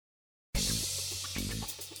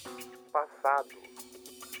Passado.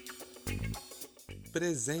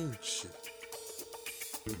 Presente.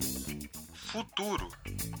 Futuro.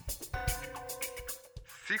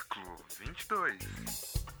 Ciclo 22.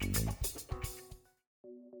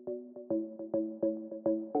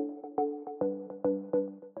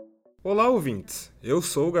 Olá, ouvintes. Eu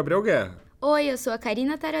sou o Gabriel Guerra. Oi, eu sou a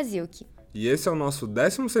Karina Taraziuk. E esse é o nosso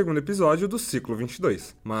 12º episódio do Ciclo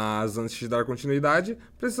 22. Mas antes de dar continuidade,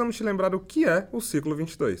 precisamos te lembrar o que é o Ciclo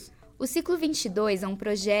 22. O Ciclo 22 é um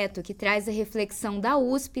projeto que traz a reflexão da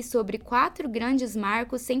USP sobre 4 grandes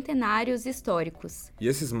marcos centenários históricos. E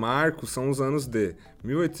esses marcos são os anos de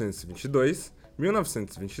 1822,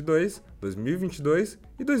 1922, 2022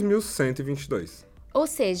 e 2122. Ou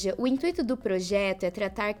seja, o intuito do projeto é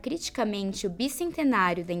tratar criticamente o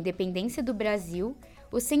bicentenário da independência do Brasil,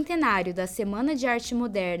 o centenário da Semana de Arte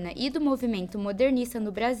Moderna e do movimento modernista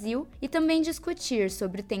no Brasil e também discutir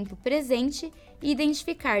sobre o tempo presente e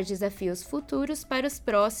identificar desafios futuros para os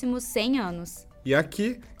próximos 100 anos. E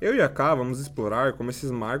aqui, eu e a Ká vamos explorar como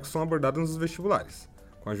esses marcos são abordados nos vestibulares,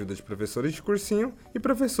 com a ajuda de professores de cursinho e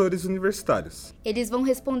professores universitários. Eles vão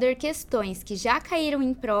responder questões que já caíram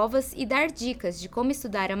em provas e dar dicas de como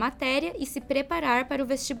estudar a matéria e se preparar para o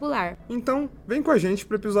vestibular. Então, vem com a gente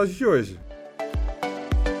para o episódio de hoje.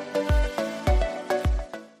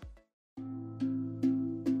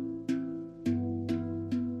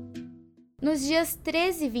 Nos dias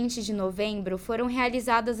 13 e 20 de novembro foram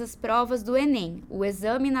realizadas as provas do Enem, o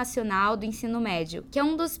Exame Nacional do Ensino Médio, que é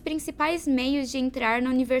um dos principais meios de entrar na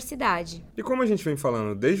universidade. E como a gente vem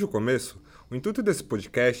falando desde o começo, o intuito desse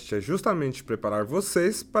podcast é justamente preparar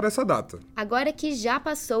vocês para essa data. Agora que já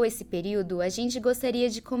passou esse período, a gente gostaria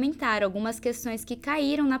de comentar algumas questões que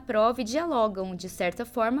caíram na prova e dialogam, de certa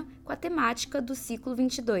forma, com a temática do Ciclo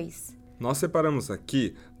 22. Nós separamos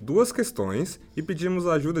aqui 2 questões e pedimos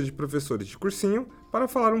a ajuda de professores de cursinho para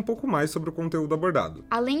falar um pouco mais sobre o conteúdo abordado.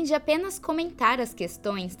 Além de apenas comentar as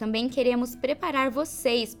questões, também queremos preparar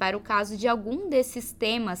vocês para o caso de algum desses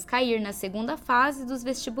temas cair na segunda fase dos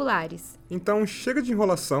vestibulares. Então chega de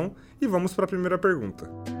enrolação e vamos para a primeira pergunta.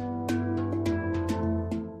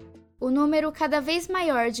 O número cada vez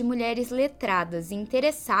maior de mulheres letradas e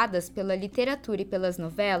interessadas pela literatura e pelas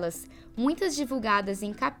novelas, muitas divulgadas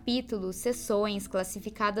em capítulos, seções,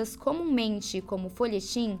 classificadas comumente como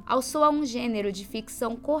folhetim, alçou a um gênero de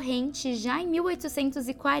ficção corrente já em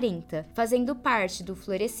 1840, fazendo parte do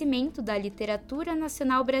florescimento da literatura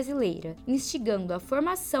nacional brasileira, instigando a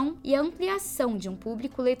formação e a ampliação de um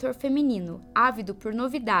público leitor feminino, ávido por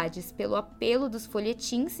novidades pelo apelo dos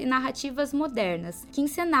folhetins e narrativas modernas, que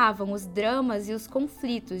encenavam os dramas e os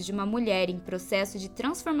conflitos de uma mulher em processo de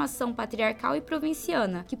transformação patriarcal e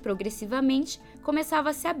provinciana, que progressivamente começava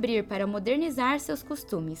a se abrir para modernizar seus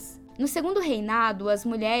costumes. No segundo reinado, as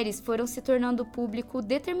mulheres foram se tornando público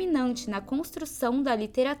determinante na construção da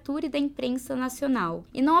literatura e da imprensa nacional.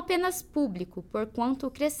 E não apenas público, porquanto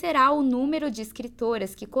crescerá o número de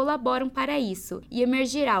escritoras que colaboram para isso e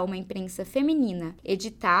emergirá uma imprensa feminina,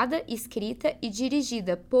 editada, escrita e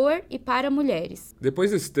dirigida por e para mulheres. Depois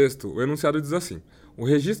desse texto, o enunciado diz assim: o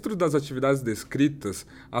registro das atividades descritas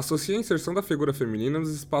associa a inserção da figura feminina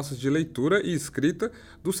nos espaços de leitura e escrita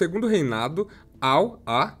do segundo reinado ao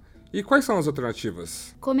a. E quais são as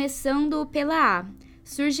alternativas? Começando pela A,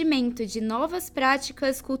 surgimento de novas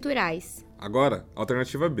práticas culturais. Agora,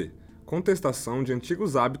 alternativa B, contestação de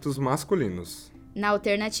antigos hábitos masculinos. Na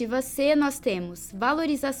alternativa C, nós temos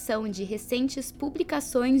valorização de recentes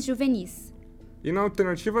publicações juvenis. E na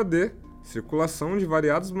alternativa D, circulação de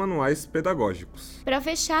variados manuais pedagógicos. Para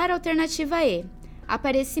fechar, a alternativa E,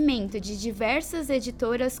 aparecimento de diversas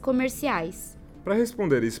editoras comerciais. Para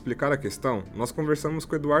responder e explicar a questão, nós conversamos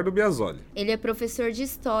com Eduardo Biasoli. Ele é professor de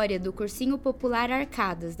História do Cursinho Popular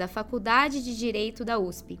Arcadas, da Faculdade de Direito da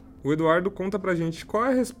USP. O Eduardo conta pra gente qual é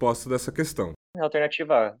a resposta dessa questão.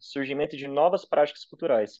 Alternativa A, surgimento de novas práticas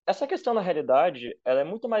culturais. Essa questão, na realidade, ela é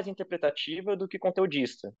muito mais interpretativa do que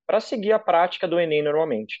conteudista, para seguir a prática do Enem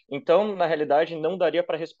normalmente. Então, na realidade, não daria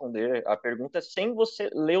para responder a pergunta sem você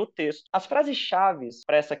ler o texto. As frases-chave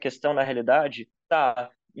para essa questão, na realidade, tá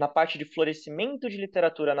na parte de florescimento de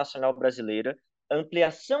literatura nacional brasileira,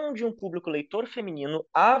 ampliação de um público leitor feminino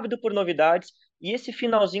ávido por novidades e esse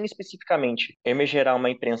finalzinho especificamente, emergerá uma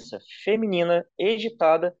imprensa feminina,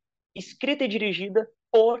 editada, escrita e dirigida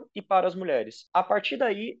por e para as mulheres. A partir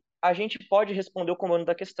daí, a gente pode responder o comando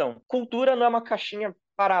da questão. Cultura não é uma caixinha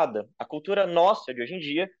parada. A cultura nossa de hoje em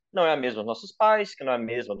dia não é a mesma dos nossos pais, que não é a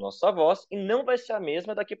mesma dos nossos avós, e não vai ser a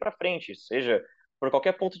mesma daqui para frente, seja por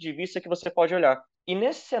qualquer ponto de vista que você pode olhar. E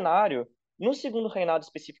nesse cenário, no segundo reinado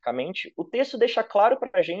especificamente, o texto deixa claro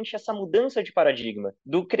para a gente essa mudança de paradigma,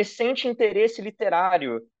 do crescente interesse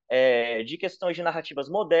literário de questões de narrativas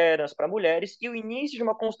modernas para mulheres e o início de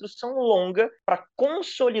uma construção longa para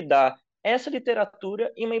consolidar essa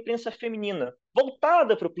literatura em uma imprensa feminina,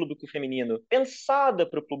 voltada para o público feminino, pensada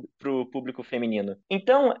para o público feminino.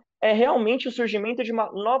 Então, é realmente o surgimento de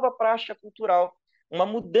uma nova prática cultural, uma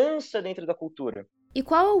mudança dentro da cultura. E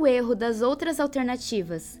qual é o erro das outras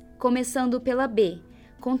alternativas? Começando pela B,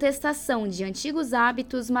 contestação de antigos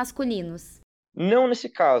hábitos masculinos. Não nesse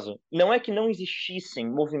caso. Não é que não existissem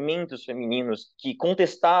movimentos femininos que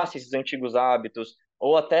contestassem esses antigos hábitos,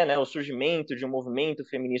 ou até, né, o surgimento de um movimento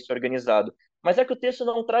feminista organizado. Mas é que o texto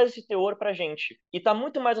não traz esse teor para a gente. E está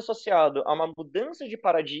muito mais associado a uma mudança de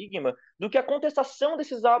paradigma do que a contestação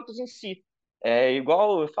desses hábitos em si. É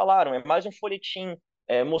igual falaram, é mais um folhetim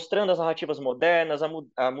mostrando as narrativas modernas,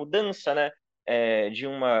 a mudança, né, de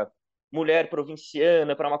uma mulher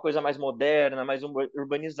provinciana para uma coisa mais moderna, mais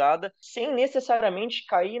urbanizada, sem necessariamente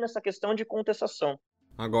cair nessa questão de contestação.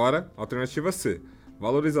 Agora, alternativa C,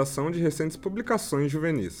 valorização de recentes publicações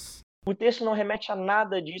juvenis. O texto não remete a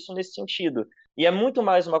nada disso nesse sentido. E é muito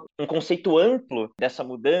mais um conceito amplo dessa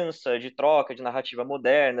mudança de troca de narrativa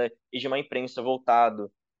moderna e de uma imprensa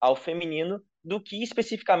voltado ao feminino do que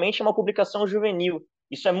especificamente uma publicação juvenil.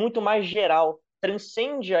 Isso é muito mais geral,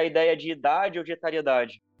 transcende a ideia de idade ou de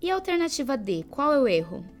etariedade. E a alternativa D, qual é o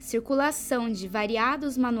erro? Circulação de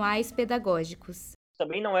variados manuais pedagógicos.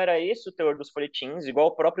 Também não era esse o teor dos folhetins, igual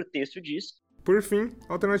o próprio texto diz. Por fim,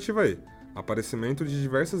 alternativa E, aparecimento de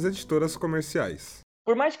diversas editoras comerciais.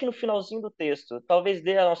 Por mais que no finalzinho do texto talvez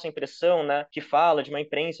dê a nossa impressão, né, que fala de uma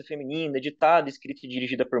imprensa feminina, editada, escrita e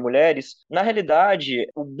dirigida por mulheres, na realidade,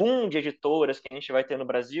 o boom de editoras que a gente vai ter no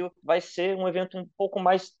Brasil vai ser um evento um pouco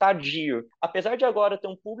mais tardio. Apesar de agora ter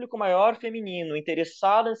um público maior feminino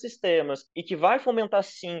interessado nesses temas e que vai fomentar,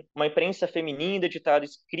 sim, uma imprensa feminina, editada,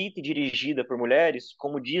 escrita e dirigida por mulheres,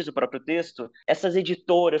 como diz o próprio texto, essas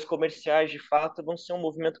editoras comerciais, de fato, vão ser um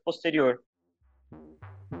movimento posterior.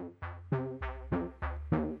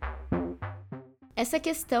 Essa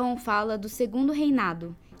questão fala do Segundo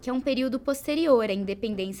Reinado, que é um período posterior à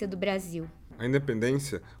independência do Brasil. A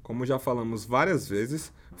independência, como já falamos várias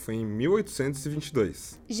vezes, foi em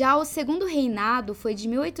 1822. Já o Segundo Reinado foi de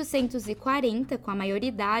 1840, com a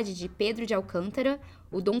maioridade de Pedro de Alcântara,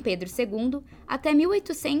 o Dom Pedro II, até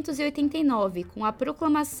 1889, com a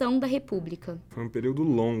proclamação da República. Foi um período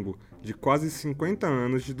longo, de quase 50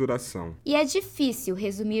 anos de duração. E é difícil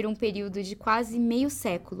resumir um período de quase meio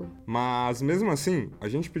século. Mas, mesmo assim, a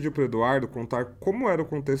gente pediu para o Eduardo contar como era o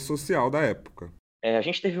contexto social da época. A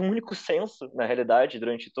gente teve um único censo, na realidade,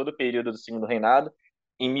 durante todo o período do Segundo Reinado,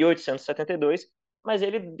 em 1872, mas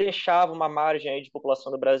ele deixava uma margem aí de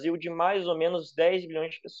população do Brasil de mais ou menos 10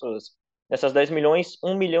 milhões de pessoas. Dessas 10 milhões,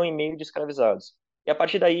 1,5 milhão de escravizados. E a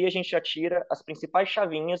partir daí a gente já tira as principais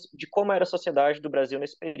chavinhas de como era a sociedade do Brasil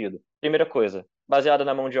nesse período. Primeira coisa, baseada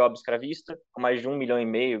na mão de obra escravista, com mais de 1,5 milhão,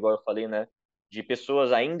 igual eu falei, né, de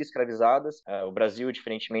pessoas ainda escravizadas. O Brasil,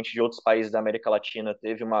 diferentemente de outros países da América Latina,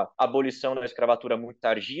 teve uma abolição da escravatura muito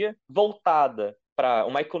tardia, voltada para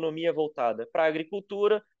uma economia voltada para a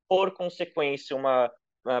agricultura, por consequência, uma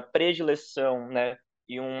predileção, né,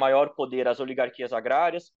 e um maior poder às oligarquias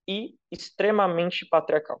agrárias e extremamente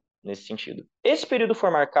patriarcal nesse sentido. Esse período foi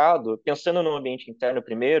marcado, pensando no ambiente interno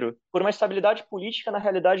primeiro, por uma estabilidade política na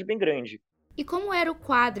realidade bem grande. E como era o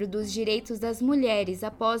quadro dos direitos das mulheres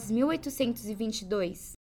após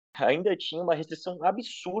 1822? Ainda tinha uma restrição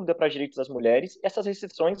absurda para direitos das mulheres, e essas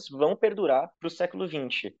restrições vão perdurar para o século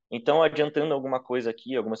XX. Então, adiantando alguma coisa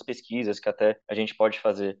aqui, algumas pesquisas que até a gente pode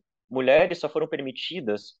fazer, mulheres só foram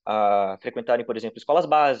permitidas a frequentarem, por exemplo, escolas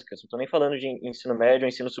básicas, não estou nem falando de ensino médio ou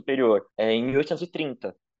ensino superior, em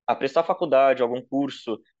 1830, a prestar faculdade, algum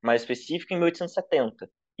curso mais específico em 1870.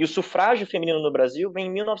 E o sufrágio feminino no Brasil vem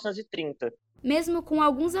em 1930. Mesmo com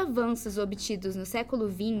alguns avanços obtidos no século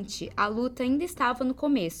XX, a luta ainda estava no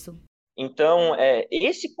começo. Então,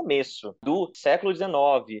 esse começo do século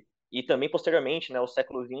XIX e também, posteriormente, né, o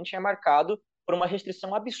século XX é marcado por uma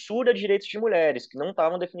restrição absurda de direitos de mulheres, que não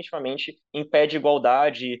estavam definitivamente em pé de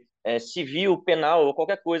igualdade civil, penal ou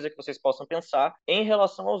qualquer coisa que vocês possam pensar em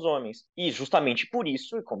relação aos homens. E justamente por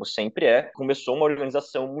isso, e como sempre começou uma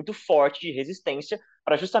organização muito forte de resistência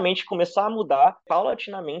para justamente começar a mudar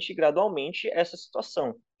paulatinamente e gradualmente essa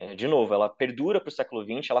situação. De novo, ela perdura para o século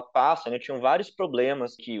XX, ela passa, né, tinham vários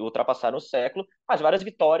problemas que ultrapassaram o século, mas várias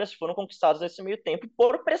vitórias foram conquistadas nesse meio tempo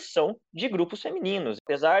por pressão de grupos femininos.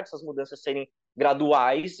 Apesar dessas mudanças serem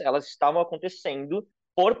graduais, elas estavam acontecendo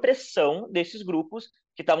por pressão desses grupos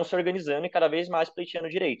que estavam se organizando e cada vez mais pleiteando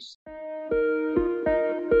direitos.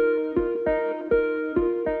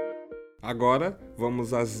 Agora,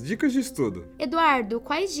 vamos às dicas de estudo. Eduardo,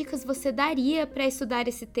 quais dicas você daria para estudar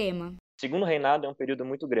esse tema? Segundo reinado é um período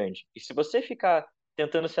muito grande. E se você ficar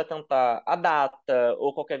tentando se atentar à data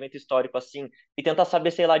ou qualquer evento histórico assim, e tentar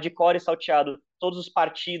saber, sei lá, de cor e salteado todos os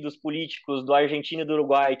partidos políticos do Argentina e do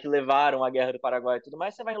Uruguai que levaram à Guerra do Paraguai e tudo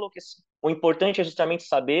mais, você vai enlouquecer. O importante é justamente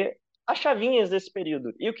saber as chavinhas desse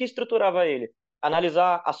período e o que estruturava ele.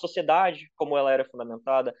 Analisar a sociedade, como ela era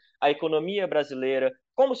fundamentada, a economia brasileira,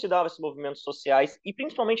 como se davam esses movimentos sociais e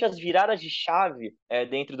principalmente as viradas de chave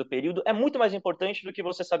dentro do período é muito mais importante do que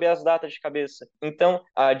você saber as datas de cabeça. Então,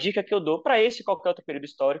 a dica que eu dou para esse e qualquer outro período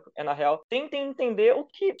histórico é, na real, tentem entender o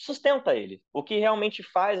que sustenta ele, o que realmente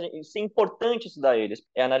faz ser importante estudar eles.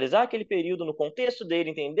 É analisar aquele período no contexto dele,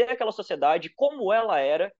 entender aquela sociedade, como ela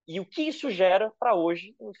era e o que isso gera para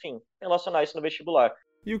hoje, enfim, relacionar isso no vestibular.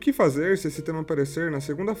 E o que fazer se esse tema aparecer na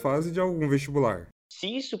segunda fase de algum vestibular? Se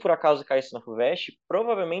isso por acaso caísse na FUVEST,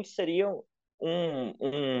 provavelmente seria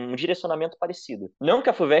um direcionamento parecido. Não que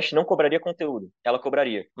a FUVEST não cobraria conteúdo, ela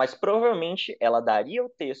cobraria, mas provavelmente ela daria o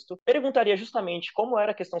texto, perguntaria justamente como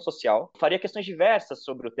era a questão social, faria questões diversas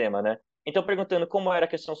sobre o tema, né? Então, perguntando como era a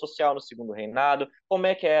questão social no segundo reinado, como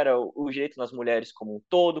é que era o direito das mulheres como um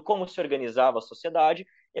todo, como se organizava a sociedade,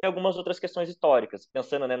 e algumas outras questões históricas,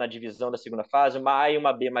 pensando, né, na divisão da segunda fase, uma A e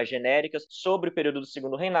uma B mais genéricas sobre o período do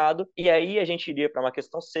segundo reinado, e aí a gente iria para uma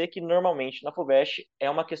questão C, que normalmente na FUVEST é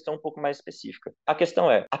uma questão um pouco mais específica. A questão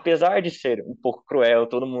é, apesar de ser um pouco cruel,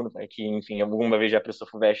 todo mundo que, enfim, alguma vez já prestou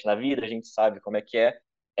FUVEST na vida, a gente sabe como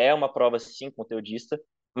é uma prova, sim, conteudista,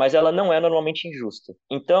 mas ela não é normalmente injusta.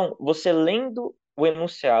 Então, você lendo o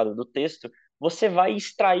enunciado do texto, você vai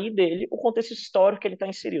extrair dele o contexto histórico que ele está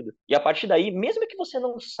inserido. E a partir daí, mesmo que você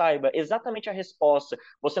não saiba exatamente a resposta,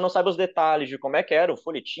 você não saiba os detalhes de como é que eram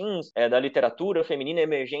folhetins da literatura feminina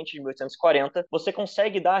emergente de 1840, você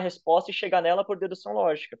consegue dar a resposta e chegar nela por dedução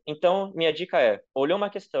lógica. Então, minha dica é, olhou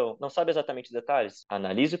uma questão, não sabe exatamente os detalhes?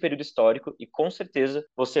 Analise o período histórico e, com certeza,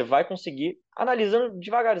 você vai conseguir, analisando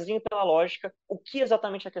devagarzinho pela lógica, o que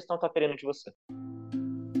exatamente a questão está querendo de você.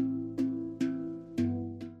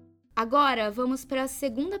 Agora, vamos para a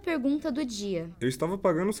segunda pergunta do dia. Eu estava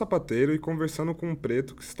pagando o sapateiro e conversando com um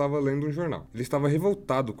preto que estava lendo um jornal. Ele estava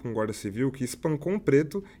revoltado com o guarda civil que espancou um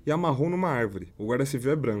preto e amarrou numa árvore. O guarda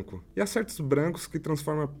civil é branco. E há certos brancos que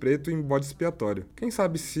transformam preto em bode expiatório. Quem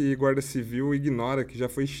sabe se guarda civil ignora que já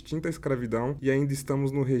foi extinta a escravidão e ainda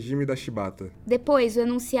estamos no regime da chibata? Depois, o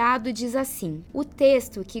enunciado diz assim: o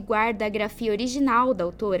texto, que guarda a grafia original da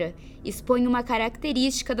autora, expõe uma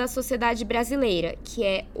característica da sociedade brasileira, que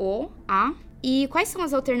é a. E quais são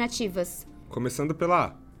as alternativas? Começando pela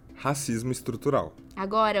A, racismo estrutural.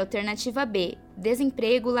 Agora, alternativa B,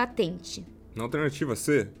 desemprego latente. Na alternativa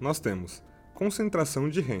C, nós temos concentração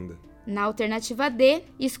de renda. Na alternativa D,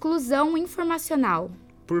 exclusão informacional.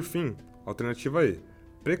 Por fim, alternativa E,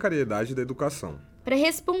 precariedade da educação. Para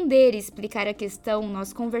responder e explicar a questão,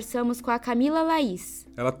 nós conversamos com a Camila Laís.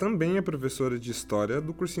 Ela também é professora de História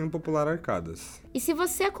do Cursinho Popular Arcadas. E se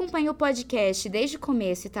você acompanha o podcast desde o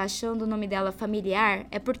começo e tá achando o nome dela familiar,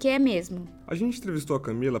 é porque é mesmo. A gente entrevistou a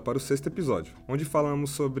Camila para o 6º episódio, onde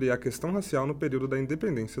falamos sobre a questão racial no período da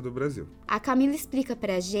independência do Brasil. A Camila explica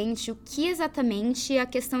pra gente o que exatamente a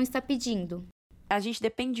questão está pedindo. A gente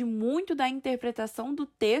depende muito da interpretação do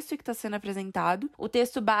texto que está sendo apresentado. O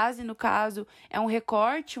texto base, no caso, é um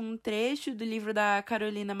recorte, um trecho do livro da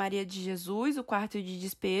Carolina Maria de Jesus, O Quarto de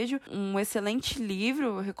Despejo. Um excelente livro,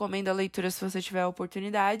 eu recomendo a leitura se você tiver a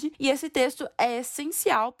oportunidade. E esse texto é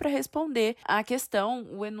essencial para responder à questão,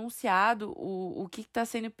 o enunciado, o que está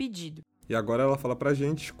sendo pedido. E agora ela fala pra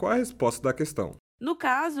gente qual é a resposta da questão. No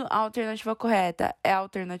caso, a alternativa correta é a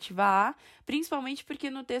alternativa A, principalmente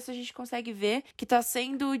porque no texto a gente consegue ver que está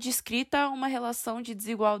sendo descrita uma relação de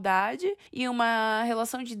desigualdade e uma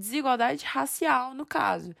relação de desigualdade racial, no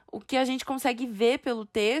caso. O que a gente consegue ver pelo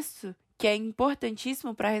texto, que é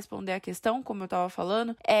importantíssimo para responder a questão, como eu estava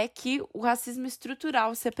falando, é que o racismo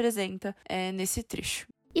estrutural se apresenta nesse trecho.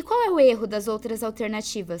 E qual é o erro das outras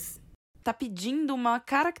alternativas? Está pedindo uma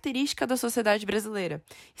característica da sociedade brasileira.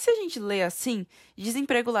 E se a gente lê assim,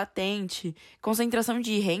 desemprego latente, concentração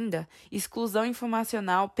de renda, exclusão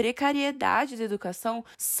informacional, precariedade da educação,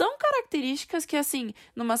 são características que, assim,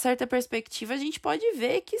 numa certa perspectiva, a gente pode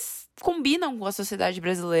ver que combinam com a sociedade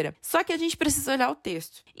brasileira. Só que a gente precisa olhar o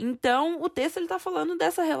texto. Então, o texto ele tá falando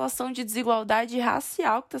dessa relação de desigualdade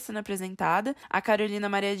racial que está sendo apresentada. A Carolina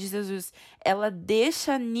Maria de Jesus, ela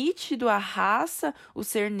deixa nítido a raça, o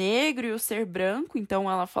ser negro e o ser branco. Então,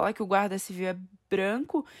 ela fala que o guarda civil é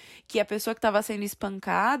branco, que a pessoa que estava sendo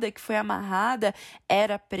espancada, que foi amarrada,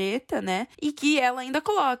 era preta, né? E que ela ainda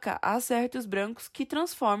coloca, há certos brancos que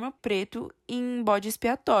transformam o preto em bode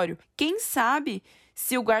expiatório. Quem sabe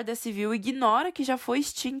se o guarda civil ignora que já foi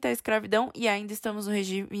extinta a escravidão e ainda estamos no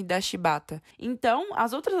regime da chibata. Então,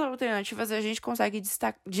 as outras alternativas a gente consegue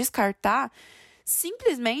descartar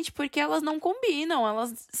simplesmente porque elas não combinam,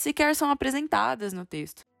 elas sequer são apresentadas no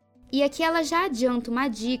texto. E aqui ela já adianta uma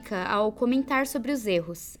dica ao comentar sobre os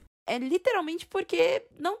erros. É literalmente porque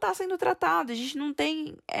não está sendo tratado. A gente não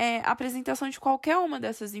tem apresentação de qualquer uma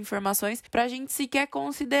dessas informações para a gente sequer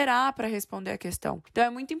considerar para responder a questão. Então é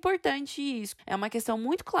muito importante isso. É uma questão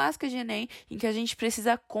muito clássica de Enem, em que a gente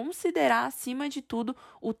precisa considerar, acima de tudo,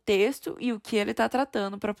 o texto e o que ele está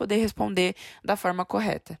tratando para poder responder da forma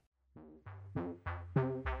correta.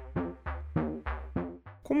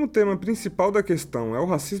 Como o tema principal da questão é o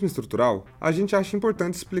racismo estrutural, a gente acha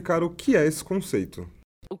importante explicar o que é esse conceito.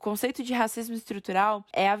 O conceito de racismo estrutural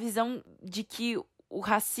é a visão de que o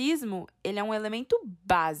racismo, ele é um elemento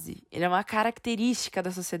base, ele é uma característica da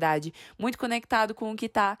sociedade, muito conectado com o que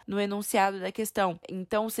está no enunciado da questão.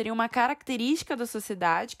 Então, seria uma característica da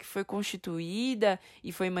sociedade que foi constituída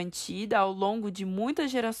e foi mantida ao longo de muitas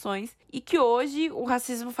gerações e que hoje o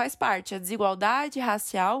racismo faz parte. A desigualdade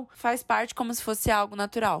racial faz parte como se fosse algo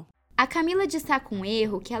natural. A Camila destaca um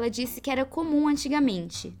erro que ela disse que era comum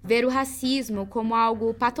antigamente, ver o racismo como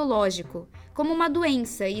algo patológico, como uma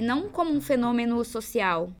doença e não como um fenômeno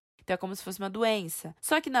social. Então é como se fosse uma doença.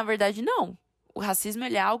 Só que, na verdade, não. O racismo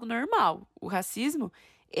ele é algo normal. O racismo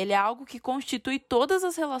ele é algo que constitui todas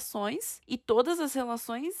as relações e todas as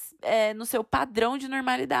relações no seu padrão de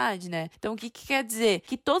normalidade, né? Então, o que quer dizer?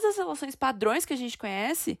 Que todas as relações padrões que a gente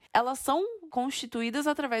conhece, elas são constituídas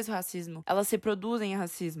através do racismo. Elas reproduzem o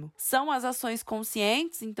racismo. São as ações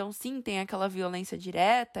conscientes, então sim, tem aquela violência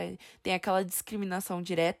direta, tem aquela discriminação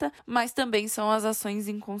direta, mas também são as ações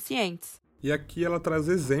inconscientes. E aqui ela traz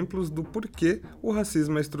exemplos do porquê o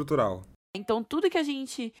racismo é estrutural. Então, tudo que a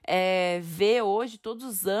gente vê hoje, todos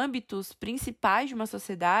os âmbitos principais de uma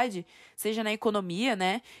sociedade, seja na economia,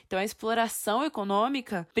 né? Então, a exploração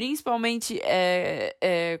econômica, principalmente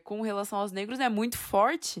com relação aos negros, é muito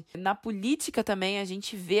forte. Na política também, a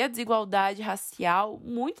gente vê a desigualdade racial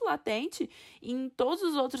muito latente. E em todos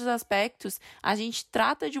os outros aspectos, a gente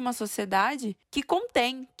trata de uma sociedade que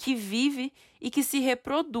contém, que vive e que se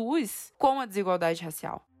reproduz com a desigualdade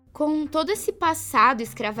racial. Com todo esse passado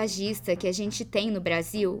escravagista que a gente tem no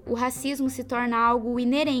Brasil, o racismo se torna algo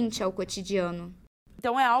inerente ao cotidiano.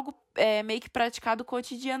 Então é algo meio que praticado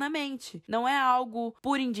cotidianamente. Não é algo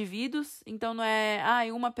por indivíduos, então não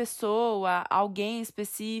é uma pessoa, alguém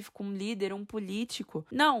específico, um líder, um político.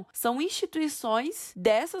 Não, são instituições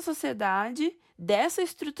dessa sociedade, dessa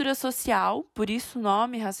estrutura social, por isso o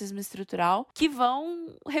nome racismo estrutural, que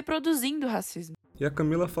vão reproduzindo o racismo. E a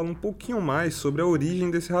Camila fala um pouquinho mais sobre a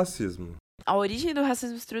origem desse racismo. A origem do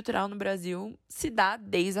racismo estrutural no Brasil se dá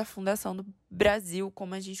desde a fundação do Brasil,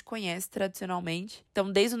 como a gente conhece tradicionalmente.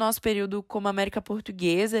 Então, desde o nosso período como América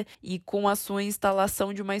Portuguesa e com a sua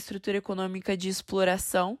instalação de uma estrutura econômica de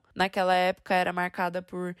exploração, naquela época era marcada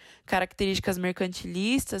por características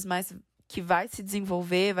mercantilistas, mas que vai se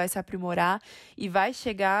desenvolver, vai se aprimorar e vai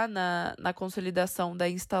chegar na consolidação da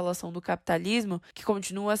instalação do capitalismo, que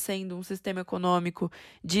continua sendo um sistema econômico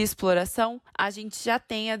de exploração, a gente já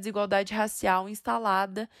tem a desigualdade racial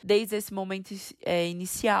instalada desde esse momento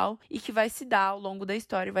inicial e que vai se dar ao longo da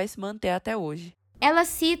história e vai se manter até hoje. Ela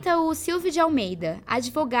cita o Silvio de Almeida,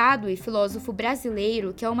 advogado e filósofo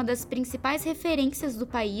brasileiro que é uma das principais referências do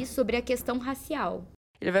país sobre a questão racial.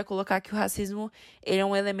 Ele vai colocar que o racismo ele é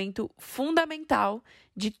um elemento fundamental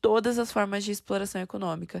de todas as formas de exploração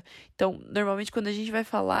econômica. Então, normalmente, quando a gente vai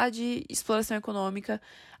falar de exploração econômica,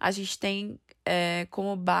 a gente tem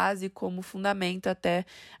como base, como fundamento até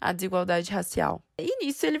a desigualdade racial. E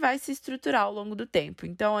nisso ele vai se estruturar ao longo do tempo.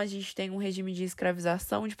 Então, a gente tem um regime de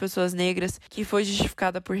escravização de pessoas negras que foi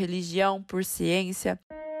justificada por religião, por ciência.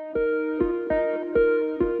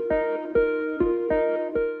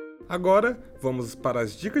 Agora, vamos para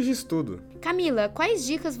as dicas de estudo. Camila, quais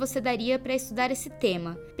dicas você daria para estudar esse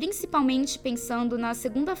tema, principalmente pensando na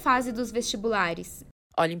segunda fase dos vestibulares?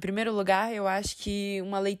 Olha, em primeiro lugar, eu acho que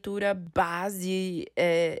uma leitura base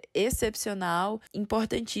excepcional,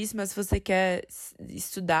 importantíssima se você quer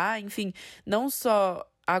estudar, enfim, não só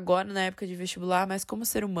agora na época de vestibular, mas como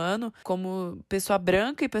ser humano, como pessoa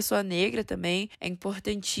branca e pessoa negra também. É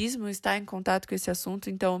importantíssimo estar em contato com esse assunto,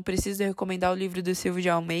 então eu preciso recomendar o livro do Silvio de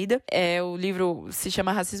Almeida. O livro se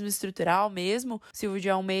chama Racismo Estrutural mesmo. Silvio de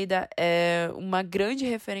Almeida é uma grande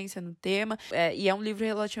referência no tema, e é um livro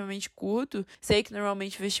relativamente curto. Sei que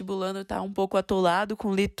normalmente o vestibulando está um pouco atolado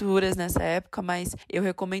com leituras nessa época, mas eu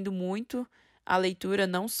recomendo muito a leitura,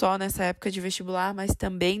 não só nessa época de vestibular, mas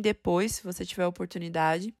também depois, se você tiver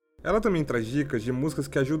oportunidade. Ela também traz dicas de músicas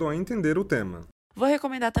que ajudam a entender o tema. Vou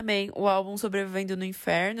recomendar também o álbum Sobrevivendo no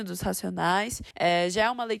Inferno, dos Racionais. Já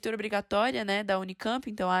é uma leitura obrigatória, né, da Unicamp,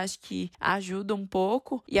 então acho que ajuda um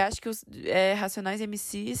pouco. E acho que os Racionais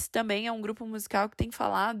MCs também é um grupo musical que tem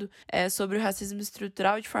falado sobre o racismo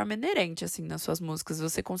estrutural de forma inerente, assim, nas suas músicas.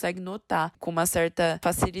 Você consegue notar com uma certa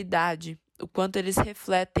facilidade o quanto eles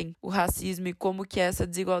refletem o racismo e como que essa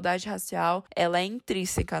desigualdade racial ela é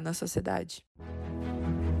intrínseca na sociedade.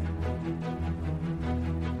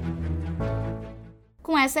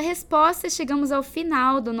 Com essa resposta, chegamos ao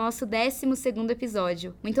final do nosso 12º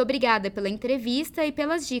episódio. Muito obrigada pela entrevista e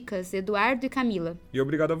pelas dicas, Eduardo e Camila. E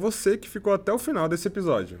obrigado a você que ficou até o final desse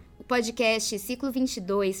episódio. O podcast Ciclo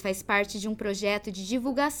 22 faz parte de um projeto de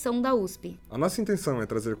divulgação da USP. A nossa intenção é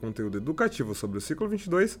trazer conteúdo educativo sobre o Ciclo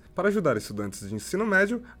 22 para ajudar estudantes de ensino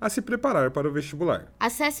médio a se preparar para o vestibular.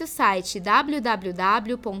 Acesse o site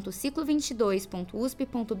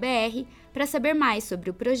www.ciclo22.usp.br para saber mais sobre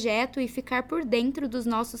o projeto e ficar por dentro dos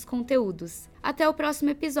nossos conteúdos. Até o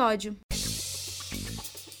próximo episódio.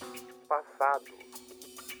 Passado.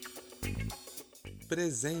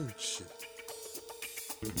 Presente.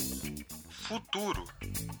 Futuro.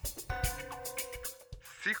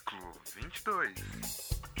 Ciclo 22.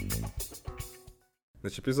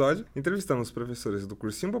 Neste episódio, entrevistamos os professores do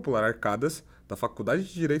Cursinho Popular Arcadas, da Faculdade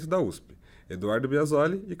de Direito da USP, Eduardo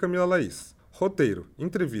Biasoli e Camila Laís. Roteiro,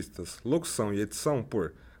 entrevistas, locução e edição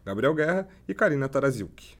por Gabriel Guerra e Karina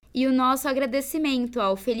Taraziuk. E o nosso agradecimento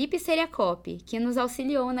ao Felipe Seriacopi, que nos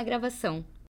auxiliou na gravação.